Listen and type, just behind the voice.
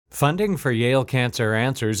Funding for Yale Cancer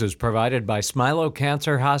Answers is provided by Smilow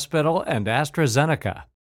Cancer Hospital and AstraZeneca.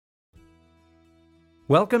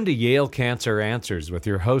 Welcome to Yale Cancer Answers with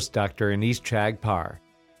your host, Dr. Anees Chagpar.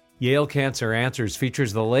 Yale Cancer Answers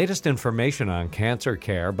features the latest information on cancer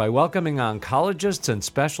care by welcoming oncologists and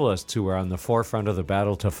specialists who are on the forefront of the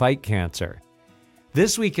battle to fight cancer.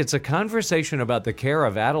 This week, it's a conversation about the care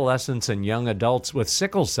of adolescents and young adults with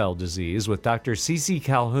sickle cell disease with Dr. Cece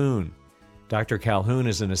Calhoun. Dr. Calhoun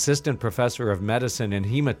is an assistant professor of medicine and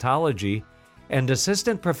hematology and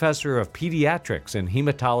assistant professor of pediatrics and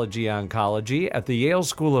hematology-oncology at the Yale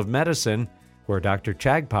School of Medicine, where Dr.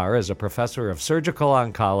 Chagpar is a professor of surgical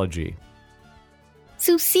oncology.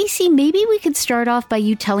 So, Cece, maybe we could start off by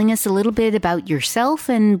you telling us a little bit about yourself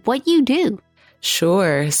and what you do.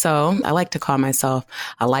 Sure. So I like to call myself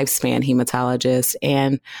a lifespan hematologist,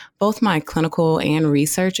 and both my clinical and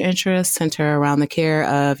research interests center around the care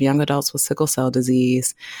of young adults with sickle cell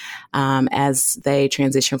disease as they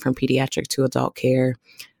transition from pediatric to adult care.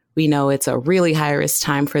 We know it's a really high-risk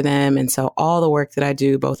time for them, and so all the work that I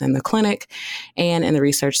do, both in the clinic and in the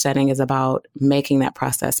research setting, is about making that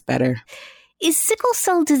process better. Is sickle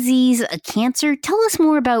cell disease a cancer? Tell us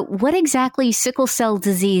more about what exactly sickle cell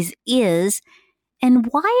disease is and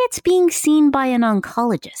why it's being seen by an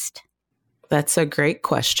oncologist. That's a great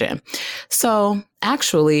question. So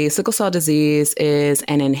actually, sickle cell disease is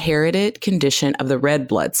an inherited condition of the red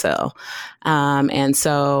blood cell. And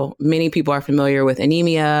so many people are familiar with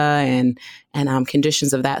anemia and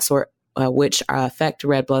conditions of that sort, which affect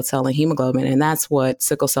red blood cell and hemoglobin. And that's what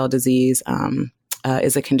sickle cell disease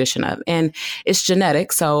is a condition of. And it's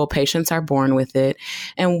genetic, so patients are born with it.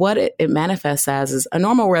 And what it manifests as is a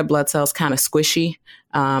normal red blood cell is kind of squishy.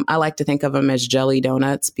 I like to think of them as jelly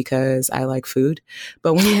donuts because I like food.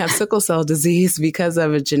 But when you have sickle cell disease, because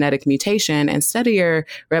of a genetic mutation, instead of your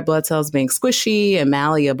red blood cells being squishy and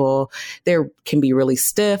malleable, they can be really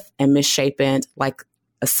stiff and misshapen like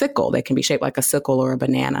a sickle. They can be shaped like a sickle or a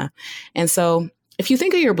banana. And so if you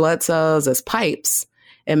think of your blood cells as pipes,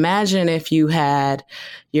 imagine if you had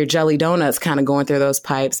your jelly donuts kind of going through those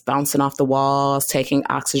pipes, bouncing off the walls, taking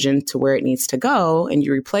oxygen to where it needs to go, and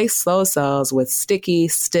you replace those cells with sticky,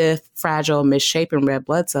 stiff, fragile, misshapen red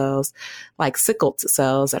blood cells, like sickle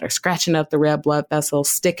cells that are scratching up the red blood vessels,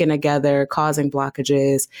 sticking together, causing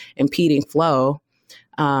blockages, impeding flow.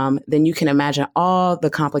 Then you can imagine all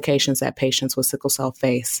the complications that patients with sickle cell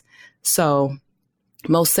face. So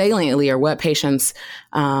most saliently, or what patients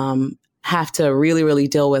have to really, really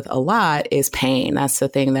deal with a lot, is pain. That's the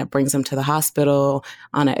thing that brings them to the hospital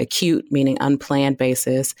on an acute, meaning unplanned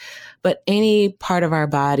basis. But any part of our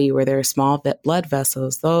body where there are small blood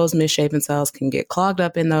vessels, those misshapen cells can get clogged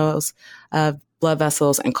up in those blood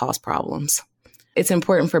vessels and cause problems. It's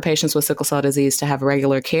important for patients with sickle cell disease to have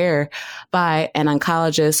regular care by an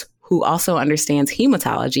oncologist who also understands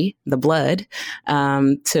hematology, the blood,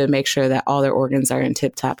 to make sure that all their organs are in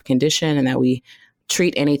tip-top condition and that we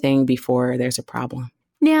treat anything before there's a problem.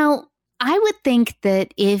 Now, I would think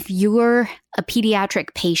that if you're a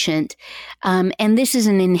pediatric patient, and this is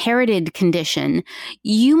an inherited condition,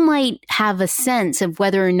 you might have a sense of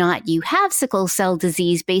whether or not you have sickle cell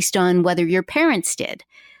disease based on whether your parents did.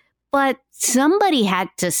 But somebody had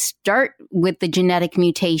to start with the genetic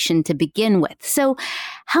mutation to begin with. So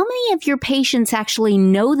how many of your patients actually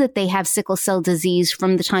know that they have sickle cell disease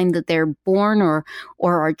from the time that they're born or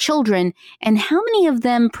are children? And how many of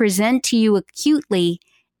them present to you acutely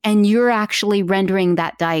and you're actually rendering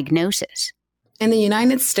that diagnosis? In the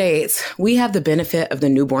United States, we have the benefit of the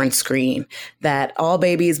newborn screen that all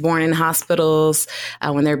babies born in hospitals,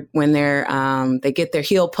 when they get their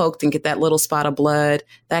heel poked and get that little spot of blood,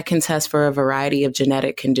 that can test for a variety of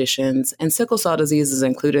genetic conditions. And sickle cell disease is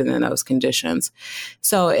included in those conditions.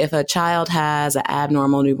 So if a child has an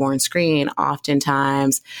abnormal newborn screen,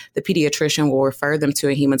 oftentimes the pediatrician will refer them to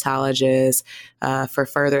a hematologist for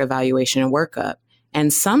further evaluation and workup.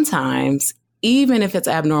 And sometimes, even if it's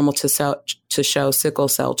abnormal to show sickle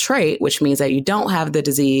cell trait, which means that you don't have the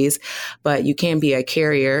disease, but you can be a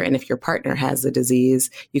carrier. And if your partner has the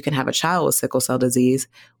disease, you can have a child with sickle cell disease.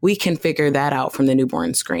 We can figure that out from the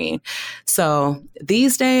newborn screen. So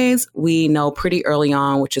these days, we know pretty early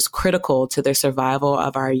on, which is critical to the survival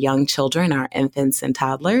of our young children, our infants and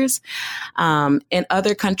toddlers. In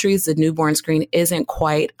other countries, the newborn screen isn't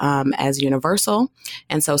quite as universal.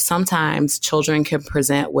 And so sometimes children can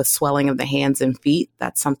present with swelling of the hands and feet.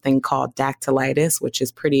 That's something called dactyly dactylitis, which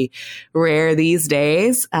is pretty rare these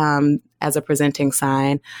days as a presenting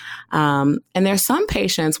sign. And there's some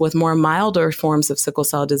patients with more milder forms of sickle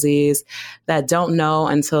cell disease that don't know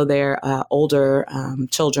until they're older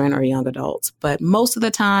children or young adults. But most of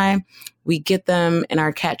the time, we get them in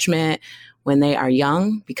our catchment when they are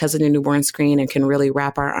young because of the newborn screen and can really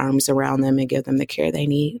wrap our arms around them and give them the care they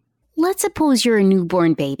need. Let's suppose you're a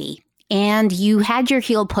newborn baby and you had your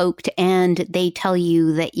heel poked and they tell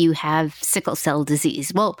you that you have sickle cell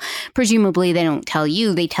disease. Well, presumably they don't tell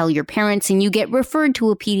you, they tell your parents, and you get referred to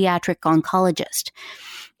a pediatric oncologist.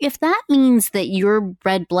 If that means that your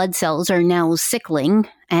red blood cells are now sickling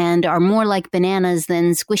and are more like bananas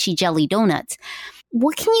than squishy jelly donuts,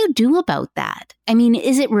 what can you do about that? I mean,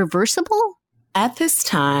 is it reversible? At this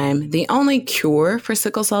time, the only cure for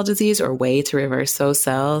sickle cell disease or way to reverse those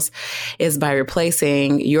cells is by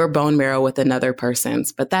replacing your bone marrow with another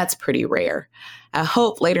person's, but that's pretty rare. I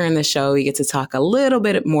hope later in the show we get to talk a little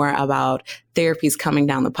bit more about therapies coming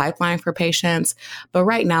down the pipeline for patients, but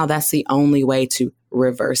right now that's the only way to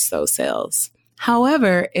reverse those cells.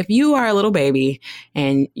 However, if you are a little baby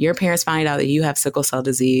and your parents find out that you have sickle cell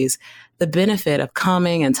disease, the benefit of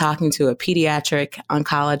coming and talking to a pediatric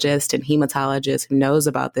oncologist and hematologist who knows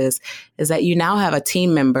about this is that you now have a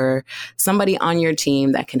team member, somebody on your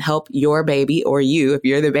team that can help your baby or you, if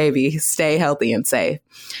you're the baby, stay healthy and safe.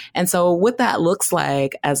 And so what that looks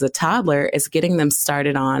like as a toddler is getting them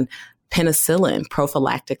started on penicillin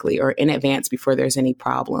prophylactically or in advance before there's any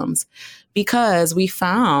problems. Because we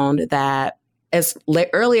found that as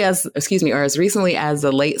recently as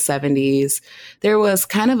the late 70s, there was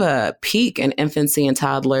kind of a peak in infancy and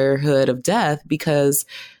toddlerhood of death because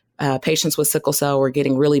patients with sickle cell were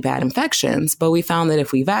getting really bad infections. But we found that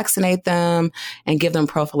if we vaccinate them and give them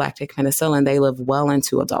prophylactic penicillin, they live well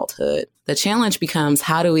into adulthood. The challenge becomes,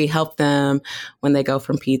 how do we help them when they go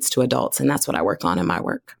from peds to adults? And that's what I work on in my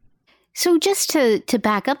work. So just to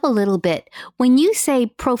back up a little bit, when you say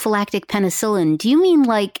prophylactic penicillin, do you mean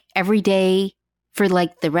like every day for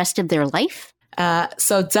like the rest of their life?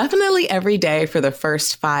 So definitely every day for the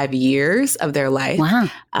first 5 years of their life.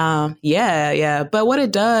 Wow. Yeah. But what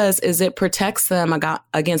it does is it protects them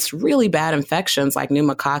against really bad infections like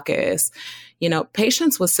pneumococcus. You know,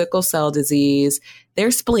 patients with sickle cell disease,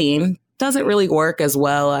 their spleen doesn't really work as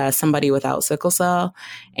well as somebody without sickle cell.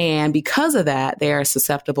 And because of that, they are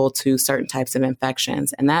susceptible to certain types of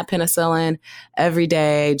infections. And that penicillin every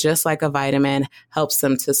day, just like a vitamin, helps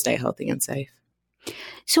them to stay healthy and safe.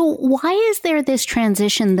 So why is there this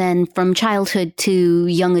transition then from childhood to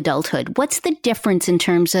young adulthood? What's the difference in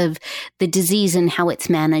terms of the disease and how it's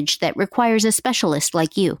managed that requires a specialist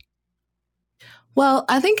like you? Well,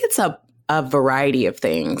 I think it's a variety of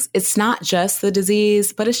things. It's not just the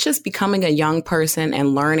disease, but it's just becoming a young person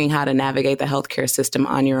and learning how to navigate the healthcare system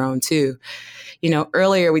on your own too. You know,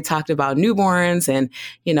 earlier we talked about newborns and,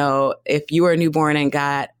 you know, if you were a newborn and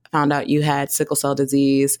found out you had sickle cell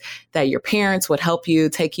disease, that your parents would help you,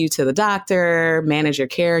 take you to the doctor, manage your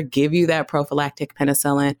care, give you that prophylactic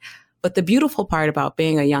penicillin. But the beautiful part about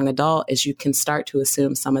being a young adult is you can start to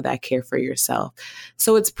assume some of that care for yourself.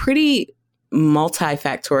 So it's pretty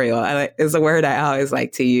multifactorial is a word I always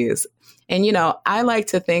like to use. And, you know, I like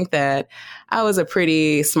to think that I was a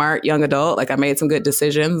pretty smart young adult. Like I made some good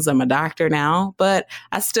decisions. I'm a doctor now, but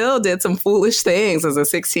I still did some foolish things as a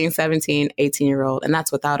 16, 17, 18-year-old, and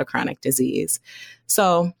that's without a chronic disease.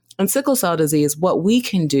 So in sickle cell disease, what we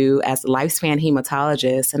can do as lifespan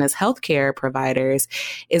hematologists and as healthcare providers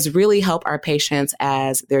is really help our patients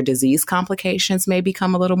as their disease complications may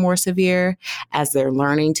become a little more severe, as they're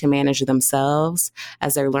learning to manage themselves,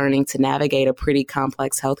 as they're learning to navigate a pretty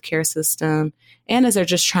complex healthcare system, and as they're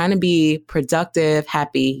just trying to be productive,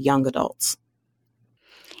 happy young adults.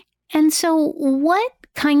 And so what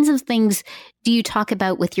kinds of things do you talk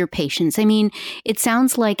about with your patients? I mean, it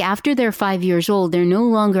sounds like after they're 5 years old, they're no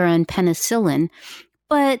longer on penicillin,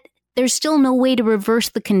 but there's still no way to reverse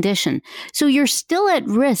the condition. So you're still at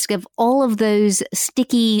risk of all of those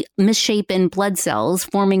sticky, misshapen blood cells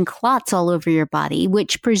forming clots all over your body,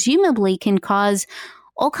 which presumably can cause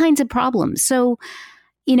all kinds of problems. So,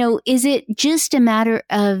 you know, is it just a matter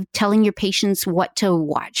of telling your patients what to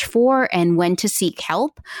watch for and when to seek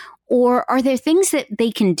help? Or are there things that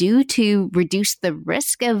they can do to reduce the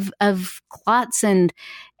risk of clots and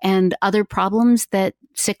other problems that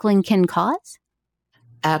sickling can cause?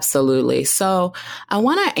 Absolutely. So I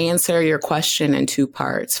want to answer your question in two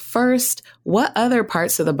parts. First, what other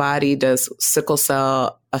parts of the body does sickle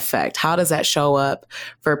cell affect? How does that show up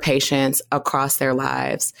for patients across their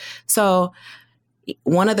lives? So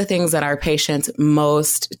one of the things that our patients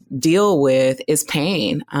most deal with is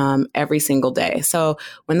pain every single day. So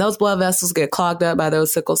when those blood vessels get clogged up by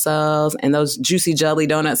those sickle cells and those juicy jelly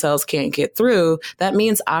donut cells can't get through, that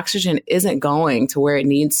means oxygen isn't going to where it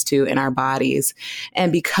needs to in our bodies.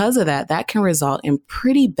 And because of that, that can result in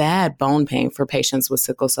pretty bad bone pain for patients with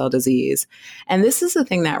sickle cell disease. And this is the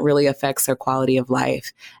thing that really affects their quality of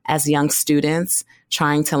life. As young students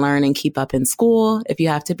trying to learn and keep up in school, if you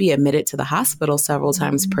have to be admitted to the hospital several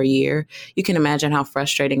times per year, you can imagine how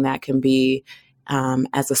frustrating that can be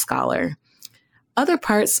as a scholar. Other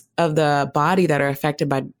parts of the body that are affected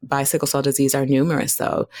by sickle cell disease are numerous,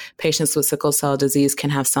 though. Patients with sickle cell disease can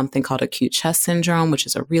have something called acute chest syndrome, which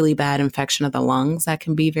is a really bad infection of the lungs that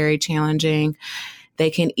can be very challenging. They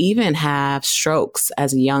can even have strokes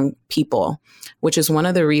as young people, which is one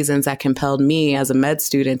of the reasons that compelled me as a med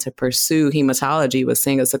student to pursue hematology, was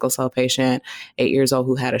seeing a sickle cell patient 8 years old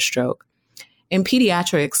who had a stroke. In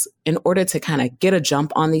pediatrics, in order to kind of get a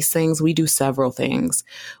jump on these things, we do several things.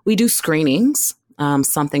 We do screenings,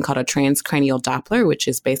 something called a transcranial Doppler, which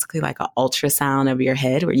is basically like an ultrasound of your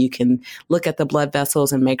head where you can look at the blood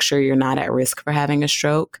vessels and make sure you're not at risk for having a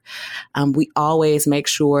stroke. We always make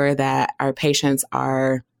sure that our patients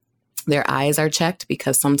their eyes are checked,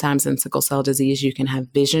 because sometimes in sickle cell disease, you can have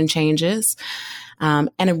vision changes. And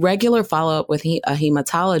a regular follow-up with a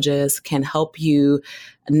hematologist can help you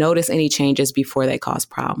notice any changes before they cause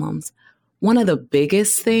problems. One of the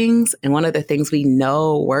biggest things, and one of the things we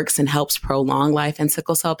know works and helps prolong life in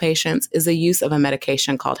sickle cell patients, is the use of a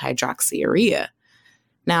medication called hydroxyurea.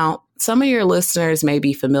 Now, some of your listeners may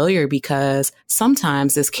be familiar because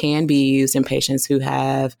sometimes this can be used in patients who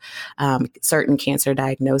have certain cancer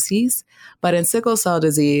diagnoses. But in sickle cell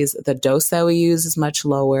disease, the dose that we use is much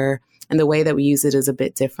lower, and the way that we use it is a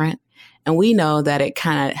bit different. And we know that it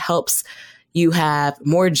kind of helps you have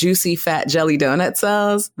more juicy, fat jelly donut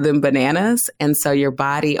cells than bananas. And so your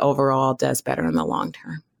body overall does better in the long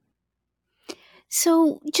term.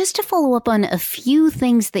 So just to follow up on a few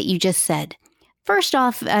things that you just said. First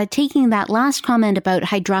off, taking that last comment about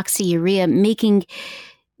hydroxyurea making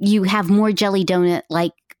you have more jelly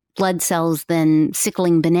donut-like blood cells than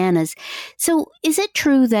sickling bananas. So is it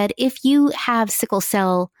true that if you have sickle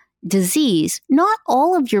cell disease, not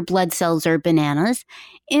all of your blood cells are bananas,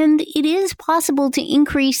 and it is possible to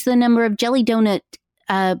increase the number of jelly donut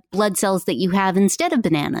blood cells that you have instead of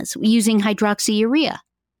bananas using hydroxyurea?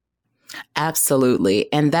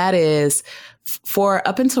 Absolutely. And that is, for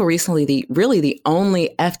up until recently, the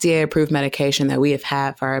only FDA-approved medication that we have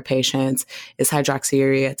had for our patients is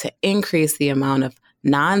hydroxyurea to increase the amount of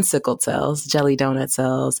non-sickle cells, jelly donut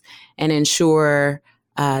cells, and ensure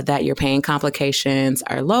that your pain complications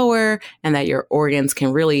are lower and that your organs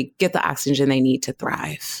can really get the oxygen they need to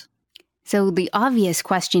thrive. So the obvious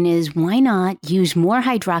question is, why not use more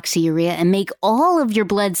hydroxyurea and make all of your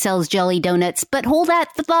blood cells jelly donuts? But hold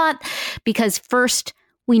that thought, because first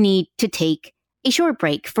we need to take a short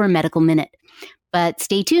break for a medical minute. But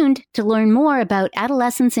stay tuned to learn more about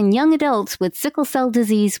adolescents and young adults with sickle cell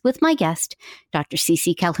disease with my guest, Dr.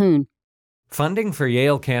 Sickle Calhoun. Funding for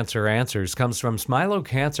Yale Cancer Answers comes from Smilow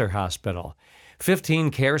Cancer Hospital.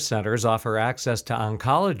 15 care centers offer access to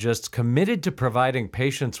oncologists committed to providing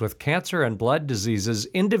patients with cancer and blood diseases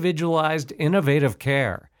individualized, innovative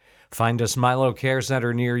care. Find a Smilow Care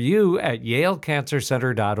Center near you at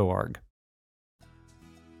yalecancercenter.org.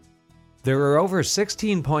 There are over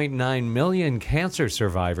 16.9 million cancer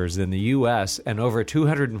survivors in the U.S. and over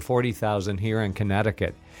 240,000 here in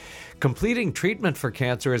Connecticut. Completing treatment for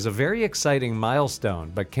cancer is a very exciting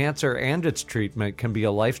milestone, but cancer and its treatment can be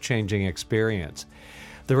a life-changing experience.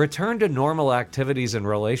 The return to normal activities and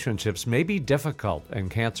relationships may be difficult, and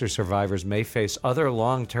cancer survivors may face other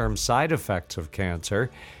long-term side effects of cancer,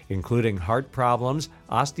 including heart problems,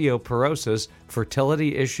 osteoporosis,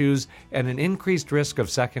 fertility issues, and an increased risk of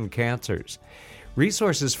second cancers.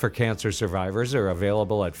 Resources for cancer survivors are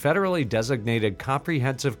available at federally designated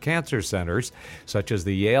comprehensive cancer centers, such as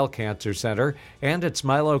the Yale Cancer Center and at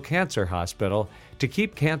Smilow Cancer Hospital, to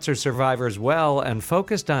keep cancer survivors well and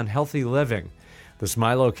focused on healthy living. The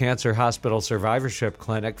Smilow Cancer Hospital Survivorship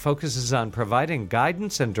Clinic focuses on providing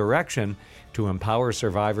guidance and direction to empower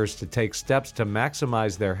survivors to take steps to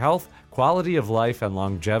maximize their health, quality of life, and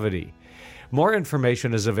longevity. More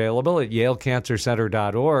information is available at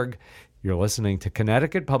yalecancercenter.org. You're listening to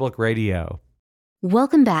Connecticut Public Radio.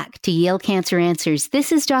 Welcome back to Yale Cancer Answers.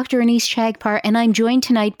 This is Dr. Anise Chagpar, and I'm joined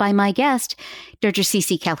tonight by my guest, Dr.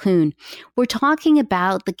 Sickle Calhoun. We're talking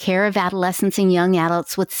about the care of adolescents and young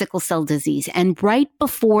adults with sickle cell disease. And right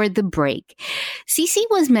before the break, Sickle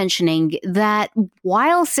was mentioning that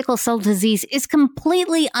while sickle cell disease is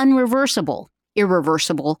completely unreversible,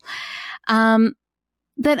 irreversible.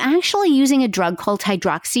 That actually using a drug called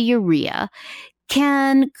hydroxyurea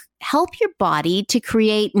can help your body to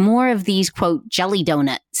create more of these, quote, jelly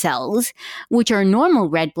donut cells, which are normal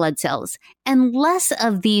red blood cells, and less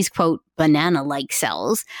of these, quote, banana-like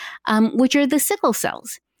cells, which are the sickle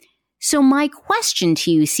cells. So my question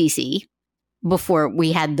to you, Cece, before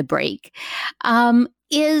we had the break,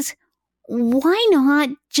 is why not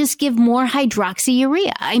just give more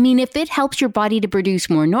hydroxyurea? I mean, if it helps your body to produce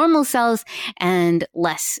more normal cells and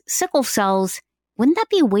less sickle cells, wouldn't that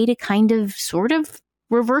be a way to kind of sort of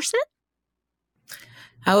reverse it?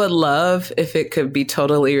 I would love if it could be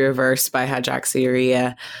totally reversed by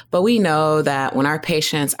hydroxyurea, but we know that when our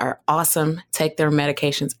patients are awesome, take their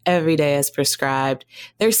medications every day as prescribed,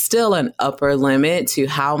 there's still an upper limit to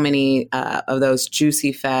how many of those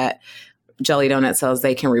juicy fat jelly donut cells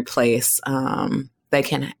they can replace, they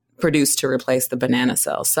can produce to replace the banana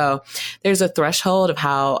cells. So there's a threshold of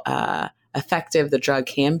how effective the drug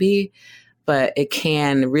can be, but it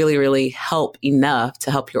can really, really help enough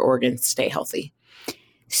to help your organs stay healthy.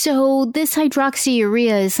 So this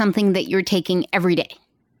hydroxyurea is something that you're taking every day?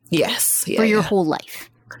 Yes. For your whole life?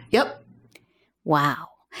 Yep. Wow.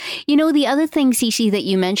 You know, the other thing, Cece, that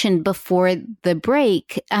you mentioned before the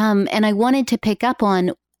break, and I wanted to pick up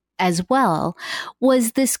on as well,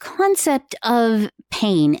 was this concept of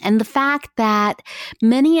pain and the fact that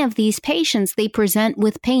many of these patients, they present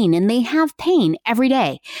with pain and they have pain every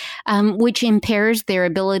day, which impairs their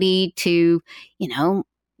ability to,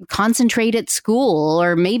 concentrate at school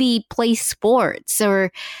or maybe play sports.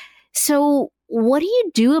 So what do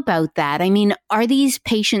you do about that? I mean, are these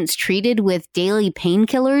patients treated with daily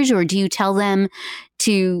painkillers, or do you tell them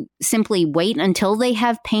to simply wait until they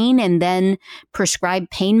have pain and then prescribe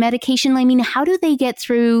pain medication? I mean, how do they get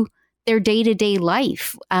through their day-to-day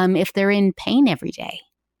life if they're in pain every day?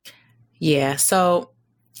 Yeah, so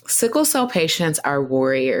sickle cell patients are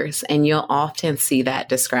warriors, and you'll often see that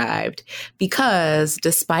described because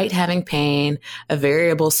despite having pain, a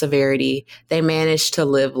variable severity, they manage to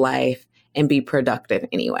live life and be productive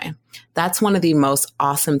anyway. That's one of the most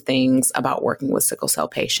awesome things about working with sickle cell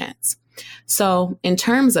patients. So in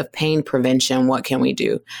terms of pain prevention, what can we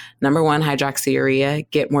do? Number one, hydroxyurea,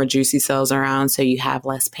 get more juicy cells around so you have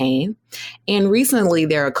less pain. And recently,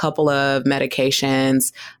 there are a couple of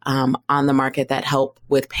medications on the market that help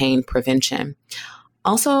with pain prevention.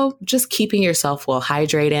 Also, just keeping yourself well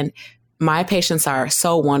hydrated. My patients are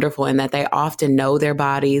so wonderful in that they often know their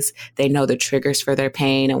bodies. They know the triggers for their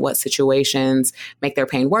pain and what situations make their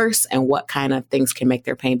pain worse and what kind of things can make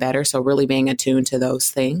their pain better. So really being attuned to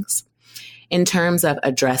those things. In terms of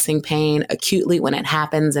addressing pain acutely when it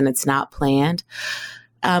happens and it's not planned,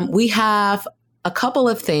 we have a couple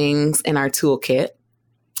of things in our toolkit.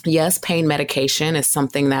 Yes, pain medication is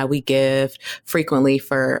something that we give frequently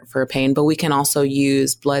for pain, but we can also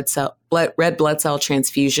use red blood cell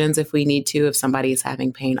transfusions if we need to, if somebody is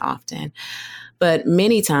having pain often. But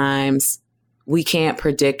many times we can't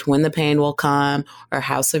predict when the pain will come or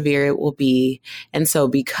how severe it will be. And so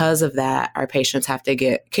because of that, our patients have to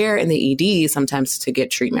get care in the ED sometimes to get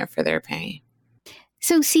treatment for their pain.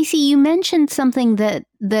 So, Cece, you mentioned something that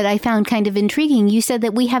I found kind of intriguing. You said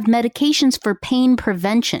that we have medications for pain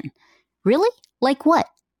prevention. Really? Like what?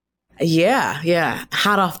 Yeah.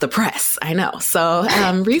 Hot off the press. I know. So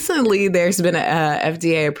recently there's been a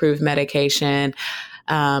FDA-approved medication,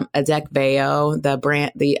 Adecveo.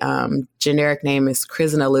 The generic name is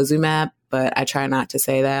crizanlizumab, but I try not to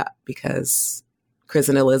say that because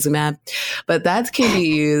crizanlizumab, but that can be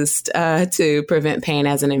used to prevent pain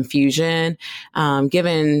as an infusion,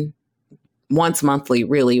 given once monthly,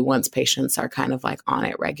 really, once patients are kind of like on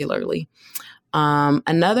it regularly.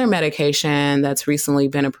 Another medication that's recently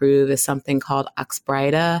been approved is something called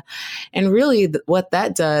Oxbryta. And really what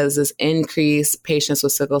that does is increase patients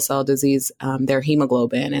with sickle cell disease, their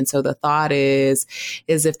hemoglobin. And so the thought is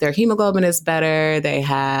if their hemoglobin is better,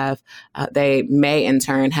 they may in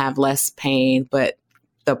turn have less pain, but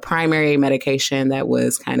the primary medication that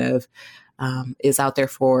was kind of is out there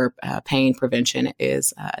for pain prevention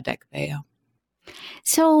is Adecveo.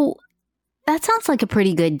 So that sounds like a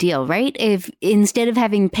pretty good deal, right? If instead of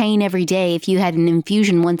having pain every day, if you had an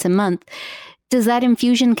infusion once a month, does that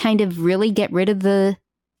infusion kind of really get rid of the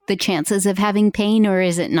chances of having pain, or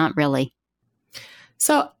is it not really?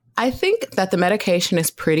 So I think that the medication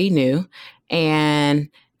is pretty new, and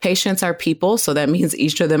patients are people, so that means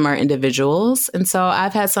each of them are individuals. And so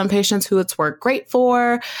I've had some patients who it's worked great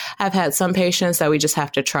for. I've had some patients that we just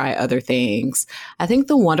have to try other things. I think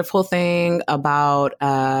the wonderful thing about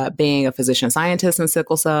being a physician scientist in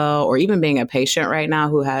sickle cell, or even being a patient right now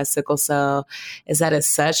who has sickle cell, is that it's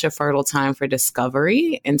such a fertile time for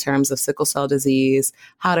discovery in terms of sickle cell disease,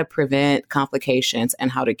 how to prevent complications,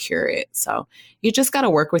 and how to cure it. So you just got to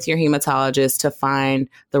work with your hematologist to find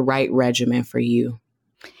the right regimen for you.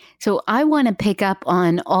 So I want to pick up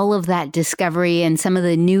on all of that discovery and some of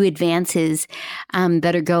the new advances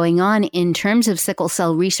that are going on in terms of sickle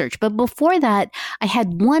cell research. But before that, I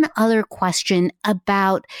had one other question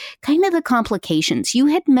about kind of the complications. You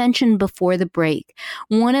had mentioned before the break,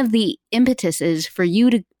 one of the impetuses for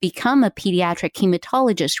you to become a pediatric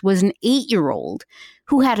hematologist was an 8-year-old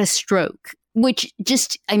who had a stroke, which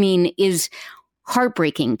just, is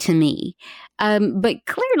heartbreaking to me. But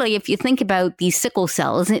clearly, if you think about these sickle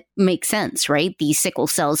cells, it makes sense, right? These sickle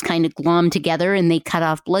cells kind of glom together and they cut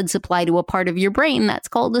off blood supply to a part of your brain. That's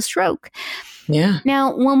called a stroke. Yeah.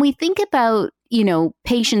 Now, when we think about,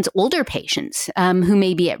 patients, older patients who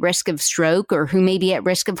may be at risk of stroke, or who may be at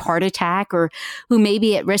risk of heart attack, or who may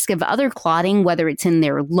be at risk of other clotting, whether it's in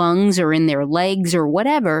their lungs or in their legs or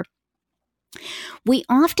whatever, we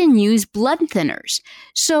often use blood thinners.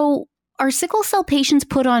 So are sickle cell patients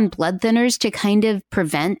put on blood thinners to kind of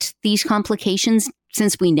prevent these complications,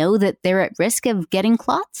 since we know that they're at risk of getting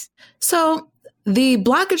clots? So the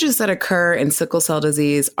blockages that occur in sickle cell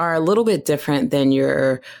disease are a little bit different than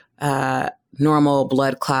your normal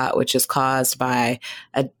blood clot, which is caused by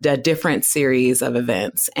a different series of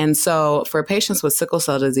events. And so for patients with sickle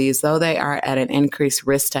cell disease, though they are at an increased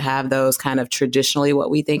risk to have those kind of traditionally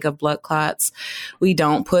what we think of blood clots, we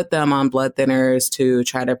don't put them on blood thinners to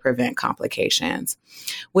try to prevent complications.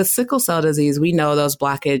 With sickle cell disease, we know those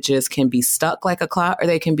blockages can be stuck like a clot, or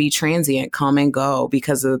they can be transient, come and go,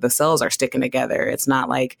 because of the cells are sticking together. It's not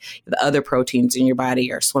like the other proteins in your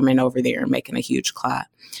body are swimming over there and making a huge clot.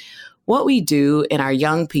 What we do in our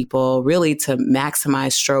young people, really to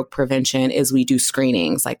maximize stroke prevention, is we do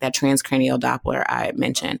screenings like that transcranial Doppler I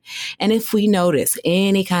mentioned. And if we notice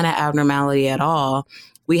any kind of abnormality at all,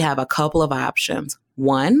 we have a couple of options.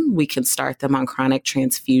 One, we can start them on chronic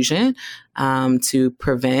transfusion to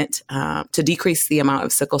decrease the amount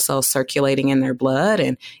of sickle cells circulating in their blood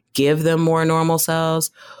and give them more normal cells.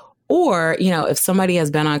 Or, if somebody has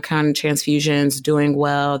been on chronic transfusions, doing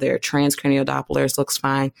well, their transcranial Dopplers looks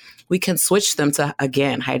fine, we can switch them to,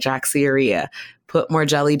 again, hydroxyurea, put more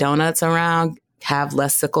jelly donuts around, have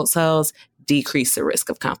less sickle cells, decrease the risk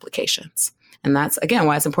of complications. And that's, again,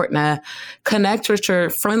 why it's important to connect with your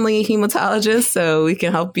friendly hematologist so we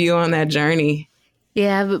can help you on that journey.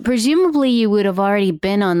 Yeah, but presumably you would have already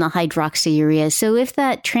been on the hydroxyurea. So if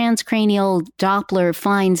that transcranial Doppler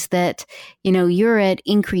finds that, you're at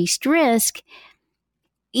increased risk,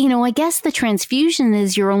 I guess the transfusion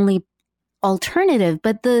is your only alternative.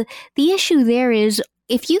 But the issue there is,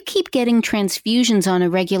 if you keep getting transfusions on a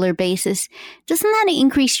regular basis, doesn't that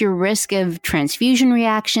increase your risk of transfusion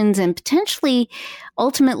reactions and potentially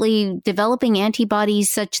ultimately developing antibodies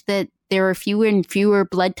such that there are fewer and fewer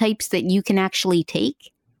blood types that you can actually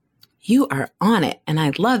take? You are on it, and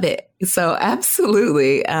I love it. So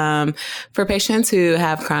absolutely. For patients who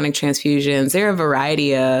have chronic transfusions, there are a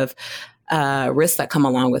variety of risks that come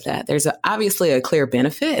along with that. There's obviously a clear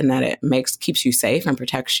benefit in that it keeps you safe and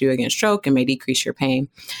protects you against stroke and may decrease your pain.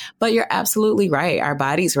 But you're absolutely right. Our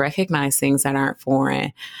bodies recognize things that aren't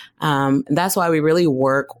foreign. That's why we really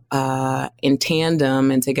work in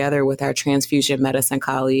tandem and together with our transfusion medicine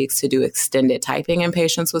colleagues to do extended typing in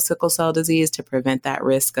patients with sickle cell disease to prevent that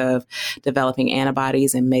risk of developing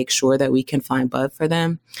antibodies and make sure that we can find blood for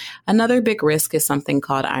them. Another big risk is something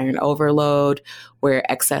called iron overload, where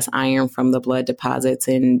excess iron from the blood deposits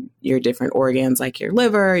in your different organs like your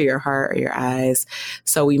liver, your heart, or your eyes.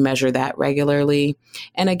 So we measure that regularly.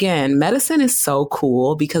 And again, medicine is so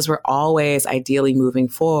cool because we're always ideally moving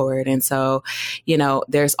forward. And so,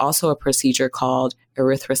 there's also a procedure called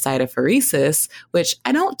erythrocytophoresis, which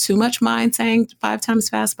I don't too much mind saying 5 times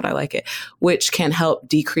fast, but I like it, which can help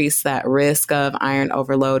decrease that risk of iron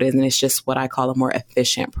overload. And it's just what I call a more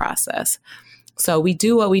efficient process. So we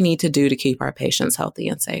do what we need to do to keep our patients healthy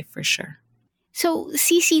and safe, for sure. So,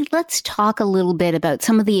 Cece, let's talk a little bit about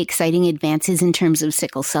some of the exciting advances in terms of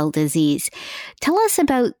sickle cell disease. Tell us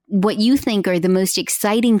about what you think are the most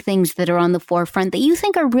exciting things that are on the forefront that you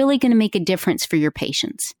think are really going to make a difference for your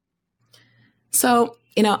patients. So,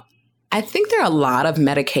 I think there are a lot of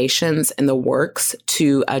medications in the works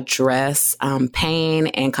to address pain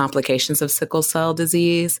and complications of sickle cell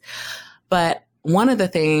disease. But one of the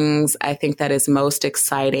things I think that is most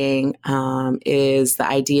exciting is the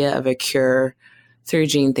idea of a cure through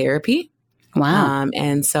gene therapy. Wow.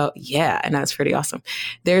 And so, and that's pretty awesome.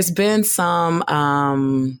 There's been some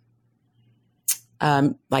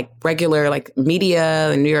regular media,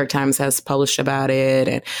 the New York Times has published about it,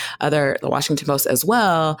 and the Washington Post as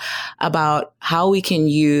well, about how we can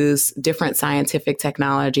use different scientific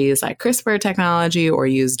technologies like CRISPR technology, or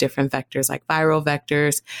use different vectors like viral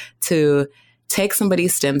vectors to take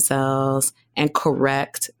somebody's stem cells and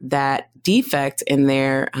correct that defect in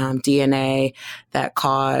their DNA that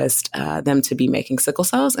caused them to be making sickle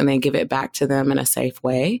cells, and then give it back to them in a safe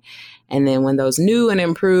way. And then when those new and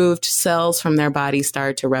improved cells from their body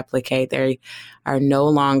start to replicate, they are no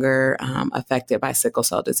longer affected by sickle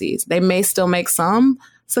cell disease. They may still make some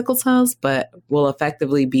sickle cells, but will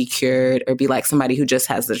effectively be cured or be like somebody who just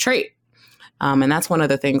has the trait. And that's one of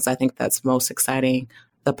the things I think that's most exciting,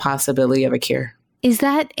 the possibility of a cure. Is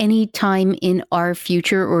that any time in our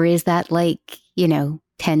future, or is that 10,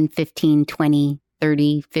 15, 20,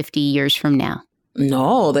 30, 50 years from now?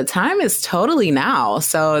 No, the time is totally now.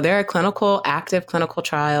 So there are active clinical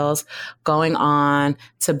trials going on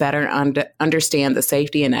to better understand the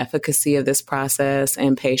safety and efficacy of this process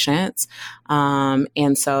in patients.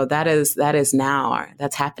 And so that is now.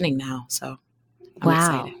 That's happening now. So I'm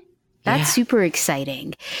excited. That's super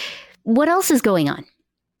exciting. What else is going on?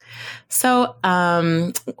 So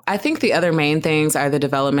I think the other main things are the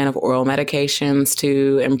development of oral medications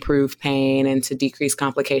to improve pain and to decrease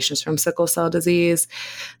complications from sickle cell disease.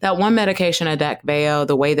 That one medication, Adecveo,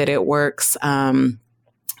 the way that it works,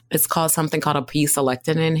 it's called something called a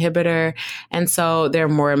P-selectin inhibitor. And so there are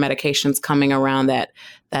more medications coming around that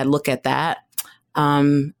look at that.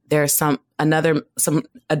 There's some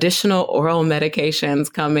additional oral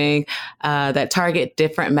medications coming that target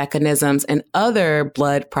different mechanisms and other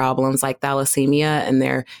blood problems like thalassemia,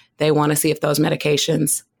 and they want to see if those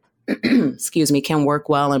medications can work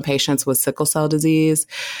well in patients with sickle cell disease.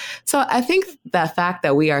 So I think the fact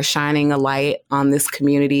that we are shining a light on this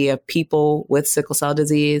community of people with sickle cell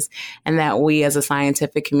disease, and that we as a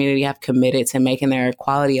scientific community have committed to making their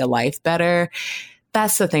quality of life better,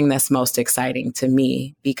 that's the thing that's most exciting to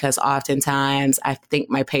me, because oftentimes I think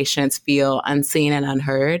my patients feel unseen and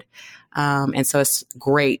unheard. And so it's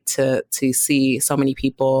great to see so many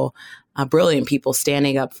people, brilliant people,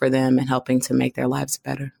 standing up for them and helping to make their lives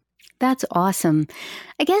better. That's awesome.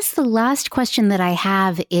 I guess the last question that I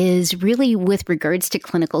have is really with regards to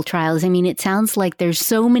clinical trials. I mean, it sounds like there's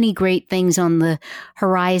so many great things on the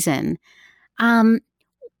horizon.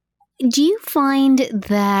 Do you find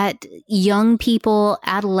that young people,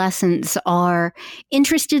 adolescents, are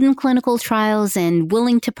interested in clinical trials and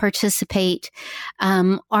willing to participate?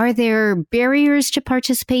 Are there barriers to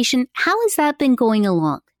participation? How has that been going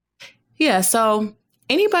along? Yeah, so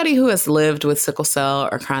anybody who has lived with sickle cell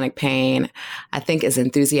or chronic pain, I think, is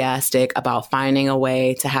enthusiastic about finding a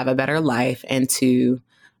way to have a better life and to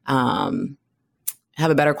have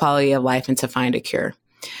a better quality of life and to find a cure.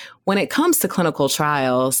 When it comes to clinical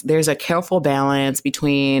trials, there's a careful balance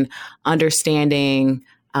between understanding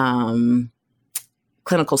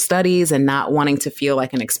clinical studies and not wanting to feel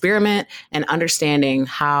like an experiment, and understanding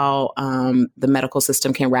how the medical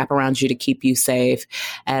system can wrap around you to keep you safe,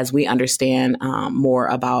 as we understand more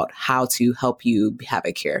about how to help you have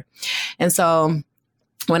a cure. And so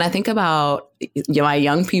when I think about my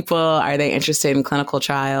young people, are they interested in clinical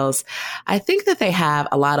trials? I think that they have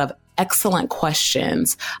a lot of excellent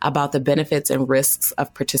questions about the benefits and risks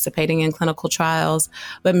of participating in clinical trials.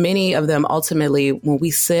 But many of them, ultimately, when we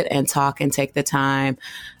sit and talk and take the time,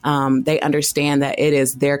 they understand that it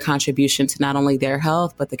is their contribution to not only their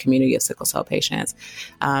health, but the community of sickle cell patients.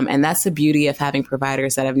 And that's the beauty of having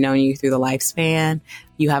providers that have known you through the lifespan.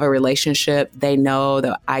 You have a relationship. They know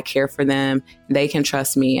that I care for them. They can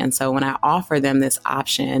trust me. And so when I offer them this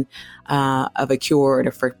option of a cure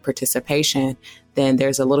or for participation, then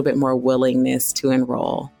there's a little bit more willingness to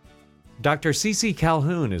enroll. Dr. Cece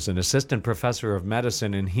Calhoun is an assistant professor of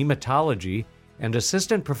medicine in hematology and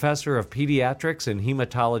assistant professor of pediatrics and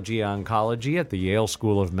hematology oncology at the Yale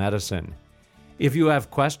School of Medicine. If you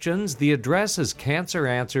have questions, the address is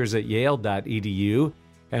canceranswers@yale.edu,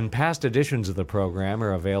 and past editions of the program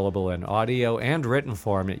are available in audio and written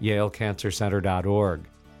form at yalecancercenter.org.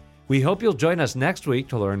 We hope you'll join us next week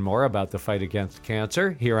to learn more about the fight against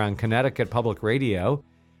cancer here on Connecticut Public Radio.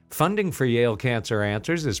 Funding for Yale Cancer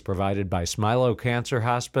Answers is provided by Smilow Cancer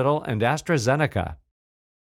Hospital and AstraZeneca.